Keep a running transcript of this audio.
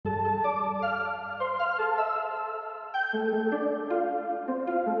Alright,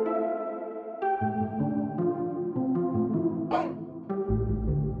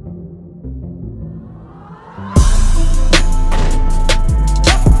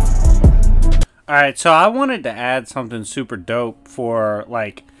 so I wanted to add something super dope for,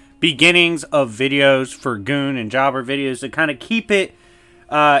 like, beginnings of videos for Goon and Jobber videos to kind of keep it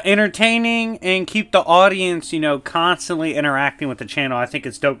entertaining and keep the audience, you know, constantly interacting with the channel. I think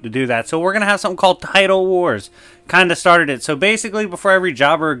it's dope to do that. So we're going to have something called Title Wars. Kind of started it. So basically, before every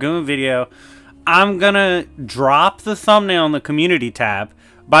Jobber or Goon video, I'm going to drop the thumbnail in the community tab.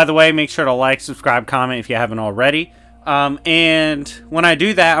 By the way, make sure to like, subscribe, comment if you haven't already. And when I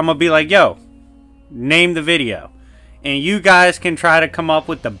do that, I'm going to be like, yo, name the video, and you guys can try to come up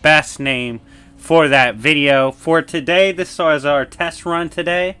with the best name for that video. For today, this was our test run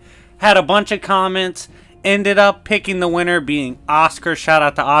today. Had a bunch of comments, ended up picking the winner being Oscar. Shout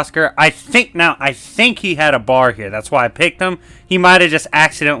out to Oscar. I think he had a bar here, that's why I picked him. He might have just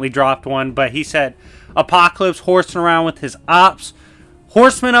accidentally dropped one, but he said Apocalypse horsing around with his ops.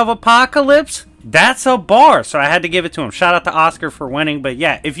 Horseman of Apocalypse, that's a bar, so I had to give it to him. Shout out to Oscar for winning. But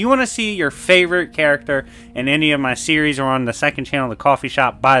yeah, if you want to see your favorite character in any of my series or on the second channel, The Coffee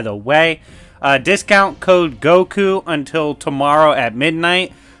Shop, by the way, discount code Goku until tomorrow at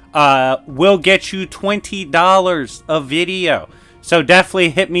midnight will get you $20 a video. So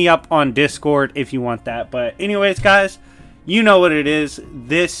definitely hit me up on Discord if you want that. But anyways, guys, you know what it is.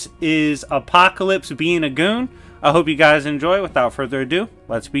 This is Apocalypse being a goon. I hope you guys enjoy. Without further ado,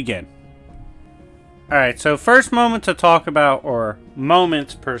 let's begin. Alright, so first moment to talk about, or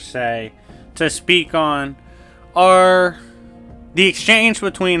moments per se, to speak on, are the exchange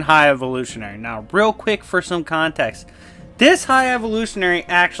between High Evolutionary. Now, real quick for some context, this High Evolutionary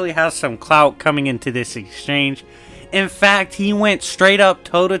actually has some clout coming into this exchange. In fact, he went straight up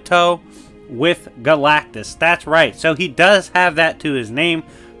toe-to-toe with Galactus. That's right, so he does have that to his name.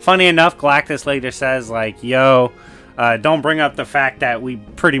 Funny enough, Galactus later says, like, yo, don't bring up the fact that we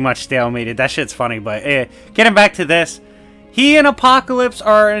pretty much stalemated. That shit's funny, but getting back to this, he and Apocalypse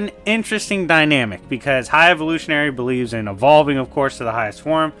are an interesting dynamic because High Evolutionary believes in evolving, of course, to the highest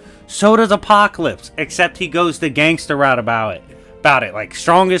form. So does Apocalypse, except he goes the gangster route about it. Like,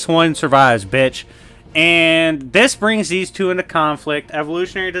 strongest one survives, bitch. And this brings these two into conflict.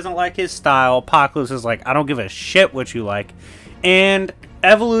 Evolutionary doesn't like his style. Apocalypse is like, I don't give a shit what you like. And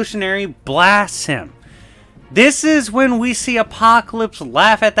Evolutionary blasts him. This is when we see Apocalypse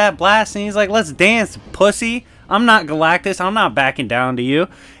laugh at that blast, and he's like, let's dance, pussy. I'm not Galactus. I'm not backing down to you.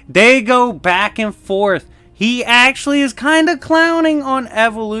 They go back and forth. He actually is kind of clowning on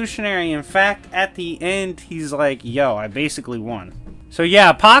Evolutionary. In fact, at the end, he's like, yo, I basically won. So yeah,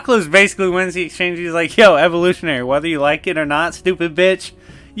 Apocalypse basically wins the exchange. He's like, yo, Evolutionary, whether you like it or not, stupid bitch,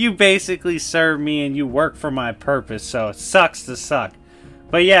 you basically serve me and you work for my purpose, so it sucks to suck.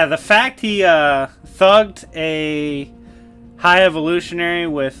 But yeah, the fact he thugged a High Evolutionary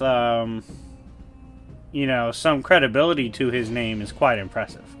with, you know, some credibility to his name is quite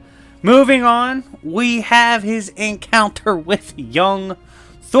impressive. Moving on, we have his encounter with young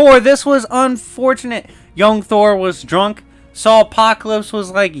Thor. This was unfortunate. Young Thor was drunk, saw Apocalypse,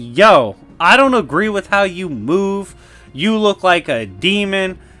 was like, yo, I don't agree with how you move. You look like a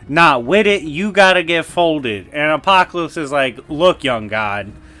demon. Not with it, you gotta get folded. And Apocalypse is like, look, young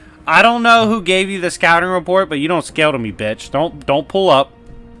god, I don't know who gave you the scouting report, but you don't scale to me, bitch. Don't pull up.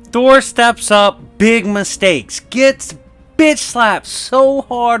 Thor steps up, big mistakes, gets bitch slapped so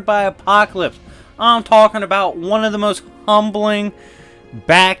hard by Apocalypse. I'm talking about one of the most humbling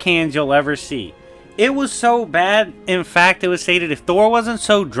backhands you'll ever see. It was so bad, in fact, it was stated if Thor wasn't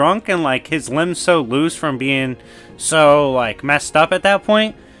so drunk and like his limbs so loose from being so like messed up at that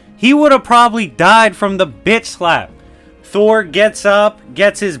point, he would have probably died from the bitch slap. Thor gets up,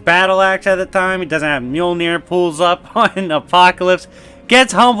 gets his battle axe at the time. He doesn't have Mjolnir, pulls up on Apocalypse,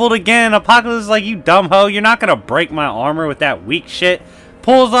 gets humbled again. Apocalypse is like, you dumb hoe, you're not going to break my armor with that weak shit.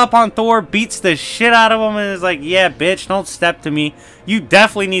 Pulls up on Thor, beats the shit out of him, and is like, yeah, bitch, don't step to me. You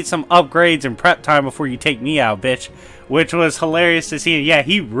definitely need some upgrades and prep time before you take me out, bitch. Which was hilarious to see. Yeah,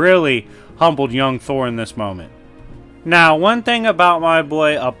 he really humbled young Thor in this moment. Now, one thing about my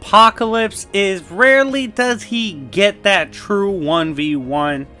boy Apocalypse is rarely does he get that true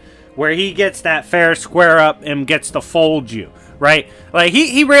 1v1 where he gets that fair square up and gets to fold you, right? Like,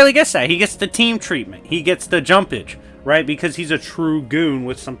 he rarely gets that. He gets the team treatment. He gets the jumpage, right? Because he's a true goon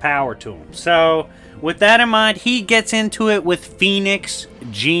with some power to him. So, with that in mind, he gets into it with Phoenix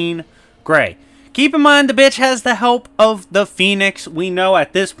Jean Grey. Keep in mind, the bitch has the help of the Phoenix. We know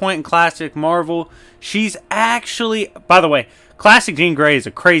at this point in Classic Marvel, she's actually... By the way, Classic Jean Grey is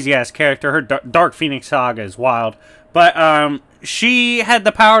a crazy-ass character. Her Dark Phoenix saga is wild. But she had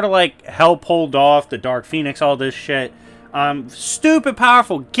the power to, like, help hold off the Dark Phoenix, all this shit. Stupid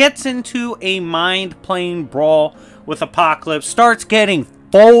powerful. Gets into a mind-playing brawl with Apocalypse. Starts getting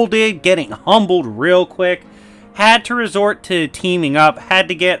folded, getting humbled real quick. Had to resort to teaming up. Had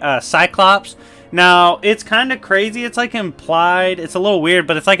to get Cyclops. Now, it's kind of crazy. It's like implied. It's a little weird,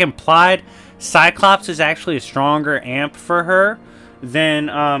 but it's like implied Cyclops is actually a stronger amp for her than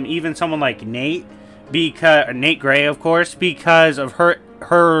even someone like Nate. Because Nate Gray, of course, because of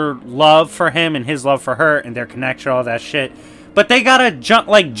her love for him and his love for her and their connection, all that shit. But they gotta jump.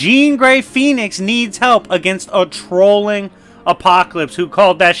 Like, Jean Grey Phoenix needs help against a trolling Apocalypse who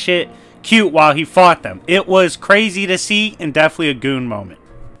called that shit cute while he fought them. It was crazy to see and definitely a Goon moment.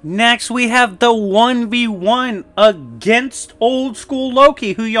 Next, we have the 1v1 against old school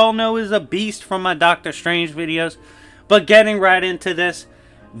Loki, who y'all know is a beast from my Doctor Strange videos. But getting right into this,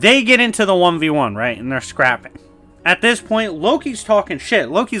 they get into the 1v1, right? And they're scrapping. At this point, Loki's talking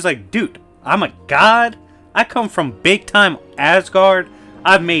shit. Loki's like, dude, I'm a god. I come from big time Asgard.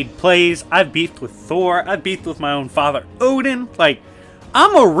 I've made plays. I've beefed with Thor. I've beefed with my own father, Odin. Like,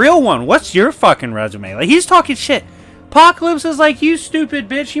 I'm a real one. What's your fucking resume? Like, he's talking shit. Apocalypse is like, you stupid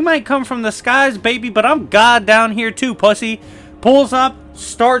bitch. You might come from the skies, baby, but I'm God down here too, pussy. Pulls up,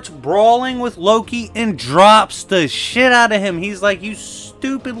 starts brawling with Loki, and drops the shit out of him. He's like, you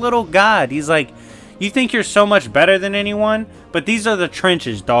stupid little god. He's like, you think you're so much better than anyone? But these are the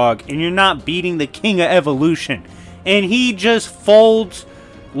trenches, dog, and you're not beating the king of evolution. And he just folds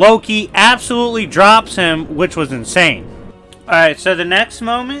Loki, absolutely drops him, which was insane. Alright, so the next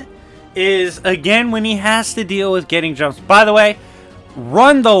moment is, again, when he has to deal with getting jumps. By the way,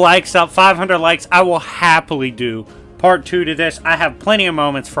 run the likes up, 500 likes. I will happily do part 2 to this. I have plenty of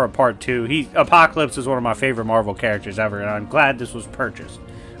moments for a part 2. Apocalypse is one of my favorite Marvel characters ever, and I'm glad this was purchased.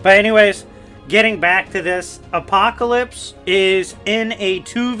 But anyways, getting back to this, Apocalypse is in a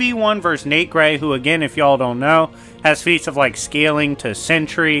 2v1 versus Nate Gray, who, again, if y'all don't know, has feats of, like, scaling to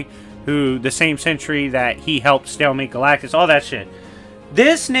Sentry, who, the same Sentry that he helped stalemate Galactus, all that shit.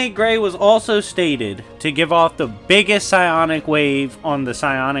 This Nate Gray was also stated to give off the biggest psionic wave on the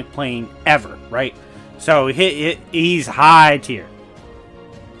psionic plane ever, right? So he's high tier.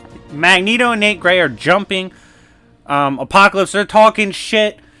 Magneto and Nate Gray are jumping. Apocalypse, they're talking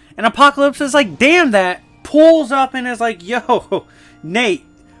shit. And Apocalypse is like, damn that. Pulls up and is like, yo, Nate,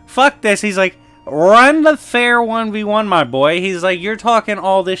 fuck this. He's like, run the fair 1v1, my boy. He's like, you're talking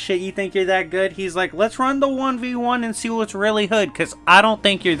all this shit. You think you're that good? He's like, let's run the 1v1 and see what's really hood, because I don't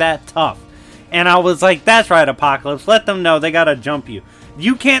think you're that tough. And I was like, that's right, Apocalypse. Let them know they gotta jump you.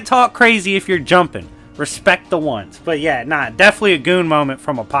 You can't talk crazy if you're jumping. Respect the ones. But yeah, nah, definitely a Goon moment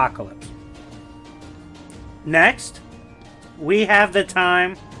from Apocalypse. Next, we have the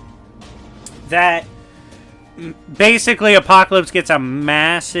time that basically Apocalypse gets a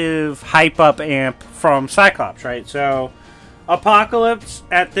massive hype up amp from Cyclops, right? So Apocalypse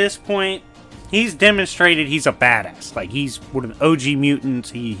at this point, he's demonstrated he's a badass. Like, he's one of the OG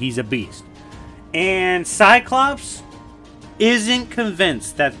mutants. He's a beast. And Cyclops isn't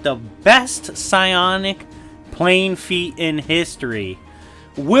convinced that the best psionic plane feat in history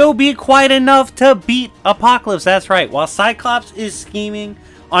will be quite enough to beat Apocalypse. That's right. While Cyclops is scheming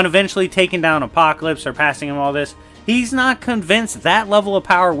on eventually taking down Apocalypse, surpassing him, all this, he's not convinced that level of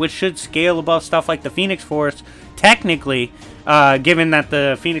power, which should scale above stuff like the Phoenix Force, technically, given that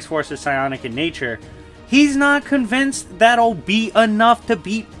the Phoenix Force is psionic in nature, he's not convinced that'll be enough to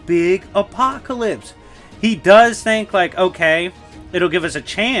beat big Apocalypse. He does think, like, okay, it'll give us a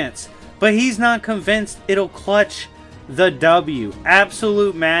chance, but he's not convinced it'll clutch the W.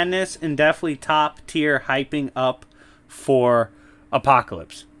 Absolute madness, and definitely top tier hyping up for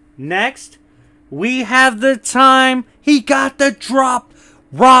Apocalypse. Next, we have the time he got the drop,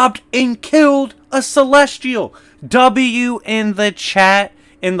 robbed and killed a Celestial. W in the chat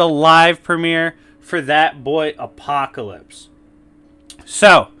in the live premiere for that boy Apocalypse.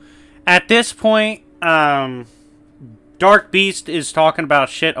 So, at this point, Dark Beast is talking about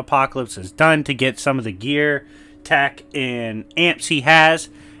shit Apocalypse has done to get some of the gear, tech, and amps he has.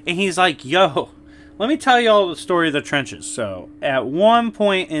 And he's like, yo, let me tell you all the story of the trenches. So, at one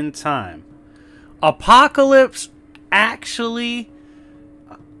point in time, Apocalypse actually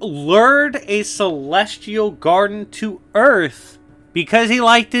lured a Celestial Garden to Earth because he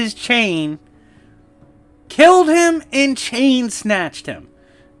liked his chain, killed him, and chain snatched him.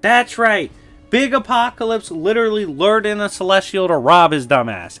 That's right. Big Apocalypse literally lured in a Celestial to rob his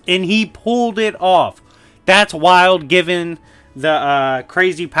dumbass, and he pulled it off. That's wild given the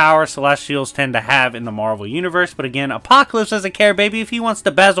crazy power Celestials tend to have in the Marvel Universe. But again, Apocalypse doesn't care, baby. If he wants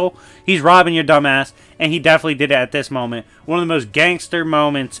to bezel, he's robbing your dumbass. And he definitely did it at this moment. One of the most gangster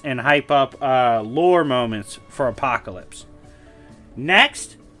moments and hype up lore moments for Apocalypse.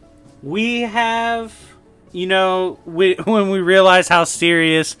 Next, we have, you know, when we realize how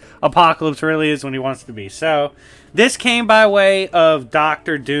serious Apocalypse really is when he wants to be. So, this came by way of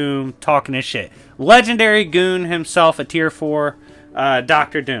Dr. Doom talking his shit. Legendary Goon himself, a tier 4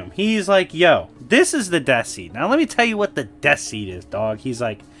 Dr. Doom. He's like, yo, this is the Death Seed. Now, let me tell you what the Death Seed is, dog. He's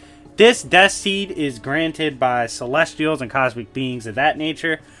like, this Death Seed is granted by Celestials and cosmic beings of that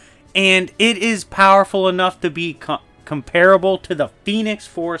nature. And it is powerful enough to be comparable to the Phoenix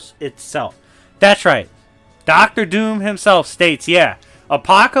Force itself. That's right. Dr. Doom himself states, yeah,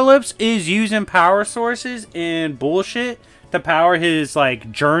 Apocalypse is using power sources and bullshit to power his,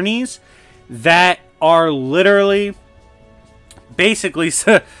 like, journeys that are literally basically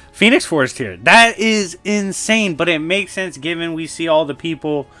Phoenix Force tier. That is insane, but it makes sense given we see all the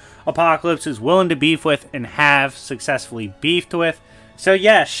people Apocalypse is willing to beef with and have successfully beefed with. So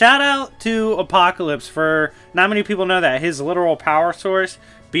yeah, shout out to Apocalypse for, not many people know that, his literal power source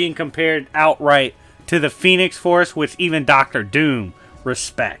being compared outright to the Phoenix Force, which even Dr. Doom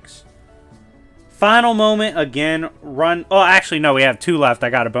respects. Final moment, again, run... Oh, actually, no, we have 2 left. I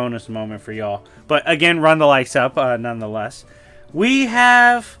got a bonus moment for y'all. But again, run the likes up, nonetheless. We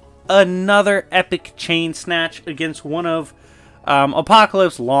have another epic chain snatch against one of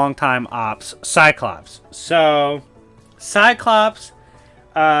Apocalypse's longtime ops, Cyclops. So, Cyclops...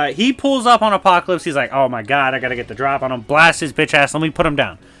 he pulls up on Apocalypse. He's like, oh my god, I gotta get the drop on him. Blast his bitch ass. Let me put him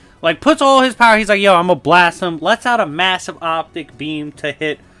down. Like, puts all his power. He's like, yo, I'm gonna blast him. Lets out a massive optic beam to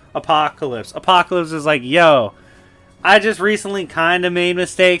hit Apocalypse. Apocalypse is like, yo, I just recently kind of made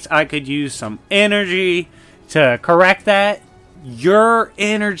mistakes. I could use some energy to correct that. Your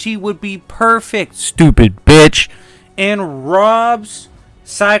energy would be perfect, stupid bitch. And robs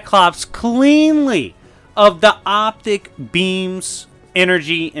Cyclops cleanly of the optic beam's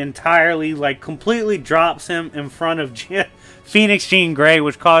energy entirely, like completely drops him in front of Phoenix Jean Grey,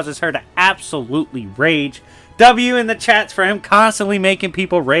 which causes her to absolutely rage. W in the chats for him constantly making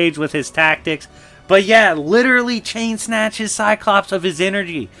people rage with his tactics. But yeah, literally chain snatches Cyclops of his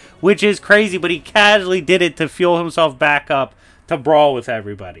energy, which is crazy, but he casually did it to fuel himself back up to brawl with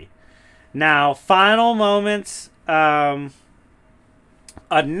everybody. Now, final moments, a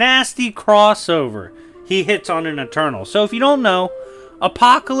nasty crossover he hits on an Eternal. So if you don't know,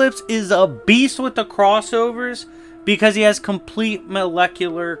 Apocalypse is a beast with the crossovers because he has complete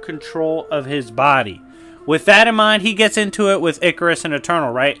molecular control of his body. With that in mind, he gets into it with Icarus and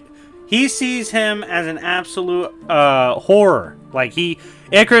Eternal, right? He sees him as an absolute horror. Like,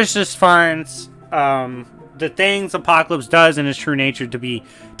 Icarus just finds the things Apocalypse does in his true nature to be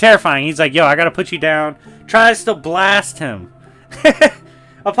terrifying. He's like, yo, I gotta put you down. Tries to blast him.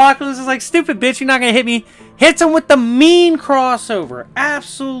 Apocalypse is like, stupid bitch, you're not gonna hit me. Hits him with the mean crossover.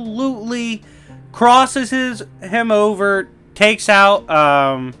 Absolutely crosses him over. Takes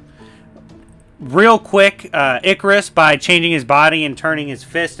out real quick Icarus by changing his body and turning his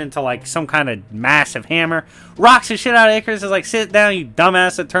fist into like some kind of massive hammer. Rocks the shit out of Icarus. Is like, sit down, you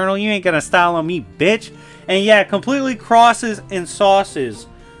dumbass Eternal. You ain't gonna style on me, bitch. And yeah, completely crosses and sauces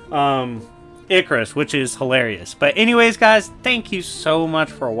Icarus, which is hilarious. But anyways, guys, thank you so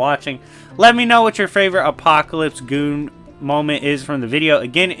much for watching. Let me know what your favorite Apocalypse Goon moment is from the video.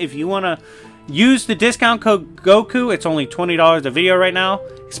 Again, if you want to use the discount code Goku, it's only $20 a video right now.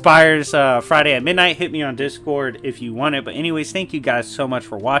 Expires Friday at midnight. Hit me on Discord if you want it. But anyways, thank you guys so much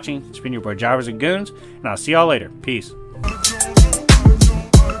for watching. It's been your boy Jobbers and Goons, and I'll see y'all later. Peace.